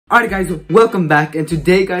Alright guys, welcome back, and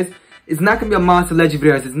today guys, it's not gonna be a Monster Legend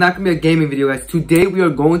video guys, it's not gonna be a gaming video guys. Today we are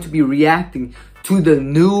going to be reacting to the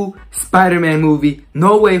new Spider-Man movie,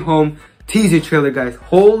 No Way Home teaser trailer guys.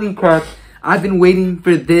 Holy crap, I've been waiting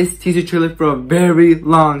for this teaser trailer for a very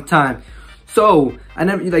long time. So, a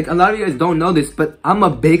lot of you guys don't know this, but I'm a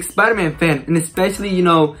big Spider-Man fan, and especially, you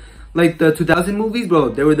know, like the 2000 movies, bro,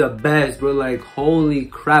 they were the best, bro. Like, holy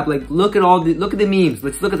crap, like, look at the memes.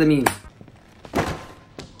 Let's look at the memes.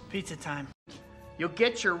 Pizza time. You'll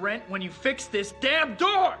get your rent when you fix this damn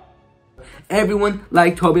door! Everyone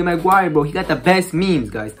liked Tobey Maguire, bro. He got the best memes,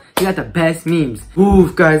 guys. He got the best memes.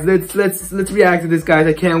 Oof, guys, let's react to this, guys.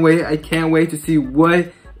 I can't wait. I can't wait to see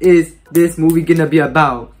what is this movie gonna be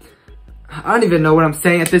about. I don't even know what I'm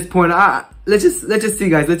saying at this point. Let's just see,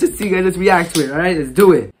 guys. Let's react to it, alright? Let's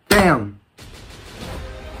do it. Bam.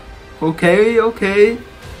 Okay.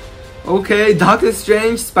 Doctor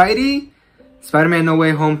Strange, Spidey. Spider-Man No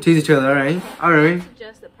Way Home teaser trailer, alright.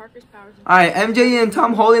 Alright, MJ and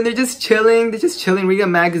Tom Holland, they're just chilling, reading a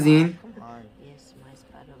magazine.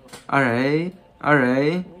 Alright.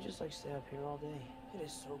 We just like stay up here all day. It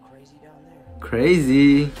is so crazy down there.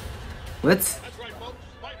 Crazy. What?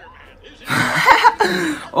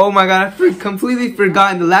 Oh my god, I completely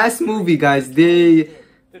forgot. In the last movie, guys,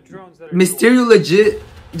 Mysterio legit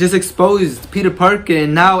just exposed Peter Parker,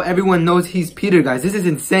 and now everyone knows he's Peter, guys. This is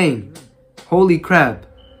insane. Holy crap.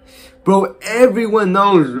 Bro, everyone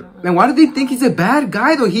knows. Man, why do they think he's a bad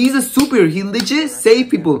guy, though? He's a superhero. He legit saved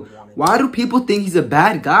people. Why do people think he's a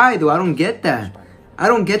bad guy, though? I don't get that. I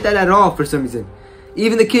don't get that at all, for some reason.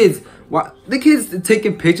 Even the kids. The kids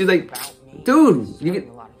taking pictures, like, dude,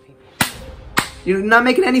 you're not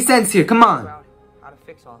making any sense here. Come on. How to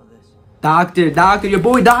fix all of this? Doctor, your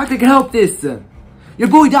boy Doctor can help this. Your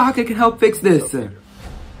boy Doctor can help fix this.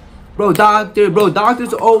 Bro,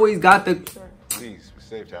 Doctor's always got the... Please, we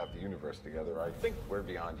saved half the universe together. I think we're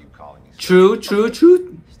beyond you calling me True.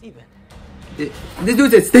 Steven. This dude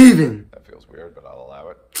said Steven. That feels weird, but I'll allow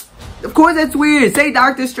it. Of course that's weird. Say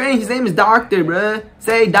Doctor Strange. His name is Doctor, bruh.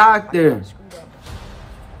 Say Doctor.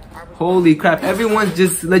 Holy crap. Everyone's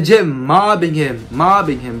just legit mobbing him,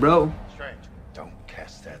 bro. Strange, don't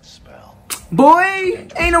cast that spell. Boy,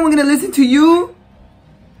 ain't no one gonna listen to you.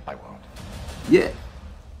 I won't.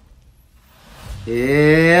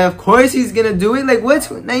 Yeah, of course he's gonna do it. Like,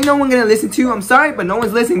 what? Ain't no one gonna listen to you. I'm sorry, but no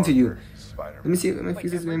one's listening to you. Let me see. Let me fix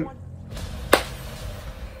this name.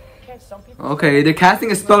 Okay, they're casting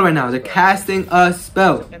a spell right now. They're casting a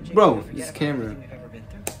spell. Bro, this camera.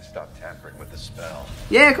 Stop tampering with the spell.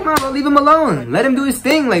 Yeah, come on, bro. Leave him alone. Let him do his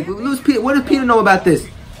thing. Like, what does Peter know about this?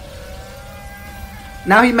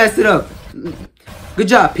 Now he messed it up. Good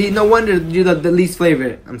job, Pete. No wonder you're the least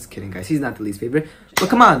favorite. I'm just kidding, guys. He's not the least favorite. But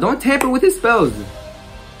come on, don't tamper with his spells.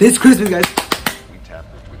 This Christmas, guys. We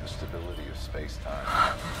tampered with the stability of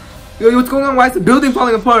space-time. Yo, what's going on? Why is the building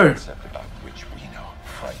falling apart? Concept about which we know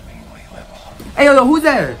frighteningly little. Hey, yo, who's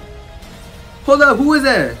there? Hold up, who is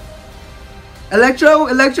there? Electro?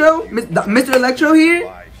 Mr. Electro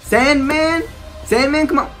here? Sandman,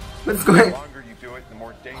 come on. Let's go ahead. The longer you do it, the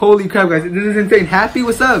more dangerous. Holy crap, guys. This is insane. Happy,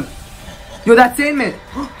 what's up? Yo, that's Sandman.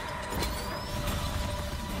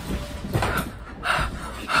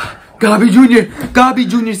 Gobby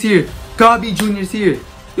Jr.'s here. Gobby Jr.'s here.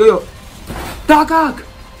 Yo. Doc Ock.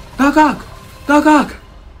 Hello,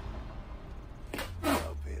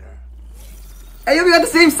 Peter. Hey, yo, we got the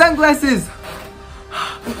same sunglasses.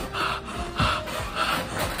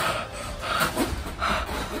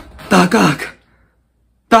 Doc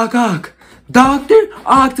Ock. Dr.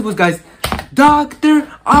 Octopus, guys.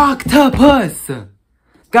 Dr. Octopus.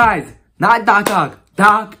 Guys, not Doc Ock.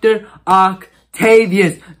 Dr.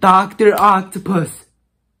 Octavius. Dr. Octopus.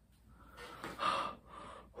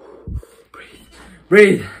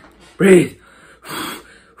 Breathe.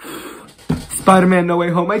 Spider-Man No Way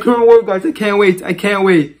Home. My current work, guys. I can't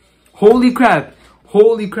wait. Holy crap.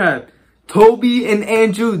 Toby and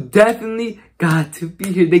Andrew definitely got to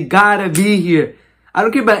be here. They gotta be here. I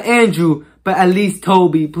don't care about Andrew, but at least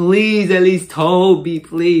Toby, please.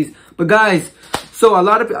 But guys, so a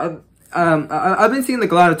lot of I've been seeing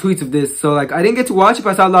like a lot of tweets of this. So like I didn't get to watch it,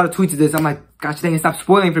 but I saw a lot of tweets of this. I'm like, gosh dang it, stop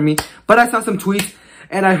spoiling for me. But I saw some tweets,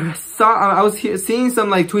 and I was seeing some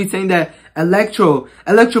like tweets saying that Electro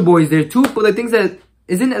Boy is there too. But like things that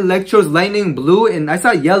isn't Electro's lightning blue, and I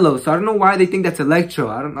saw yellow, so I don't know why they think that's Electro.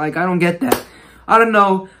 I don't get that. I don't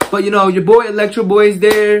know, but you know, your boy Electro Boy is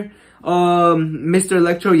there. Mr.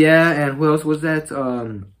 Electro, yeah, and who else was that?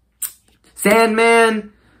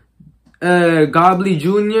 Sandman, Gobbly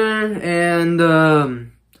Jr., and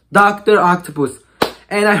Dr. Octopus.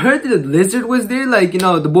 And I heard that the lizard was there, like, you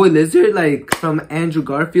know, the boy lizard, like, from Andrew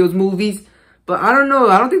Garfield's movies. But I don't know.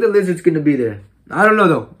 I don't think the lizard's gonna be there. I don't know,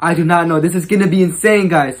 though. I do not know. This is gonna be insane,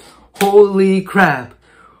 guys. Holy crap.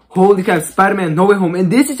 Holy crap. Spider-Man No Way Home.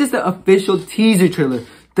 And this is just the official teaser trailer.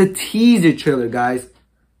 The teaser trailer, guys.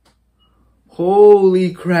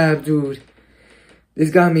 Holy crap, dude.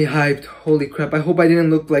 This got me hyped. Holy crap. I hope I didn't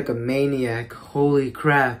look like a maniac. Holy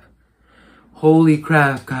crap. Holy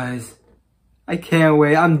crap, guys. I can't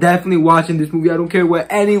wait. I'm definitely watching this movie. I don't care what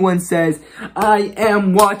anyone says. I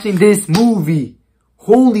am watching this movie.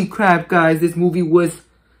 Holy crap, guys. This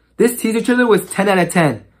teaser trailer was 10 out of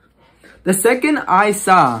 10. The second I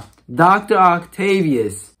saw Dr.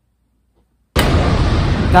 Octavius,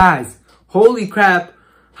 guys, holy crap.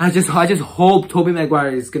 I just hope Tobey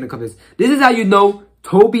Maguire is gonna come. This is how you know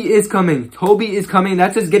Tobey is coming. Tobey is coming.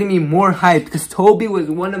 That's just getting me more hyped because Tobey was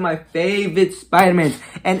one of my favorite Spider-Mans.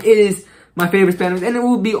 And it is my favorite Spider-Man. And it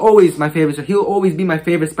will be always my favorite. So he'll always be my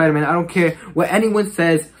favorite Spider-Man. I don't care what anyone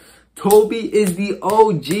says. Tobey is the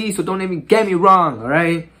OG. So don't even get me wrong.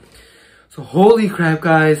 Alright? So holy crap,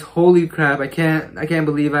 guys. Holy crap. I can't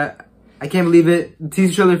believe it. I can't believe it. The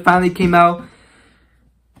teaser trailer finally came out.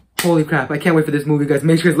 Holy crap, I can't wait for this movie, guys.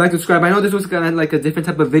 Make sure you guys like, subscribe. I know this was kind of like a different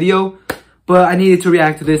type of video, but I needed to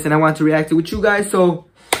react to this, and I wanted to react to it with you guys, so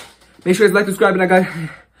make sure you guys like, subscribe, and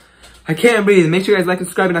I can't breathe. Make sure you guys like and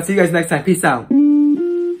subscribe, and I'll see you guys next time. Peace out.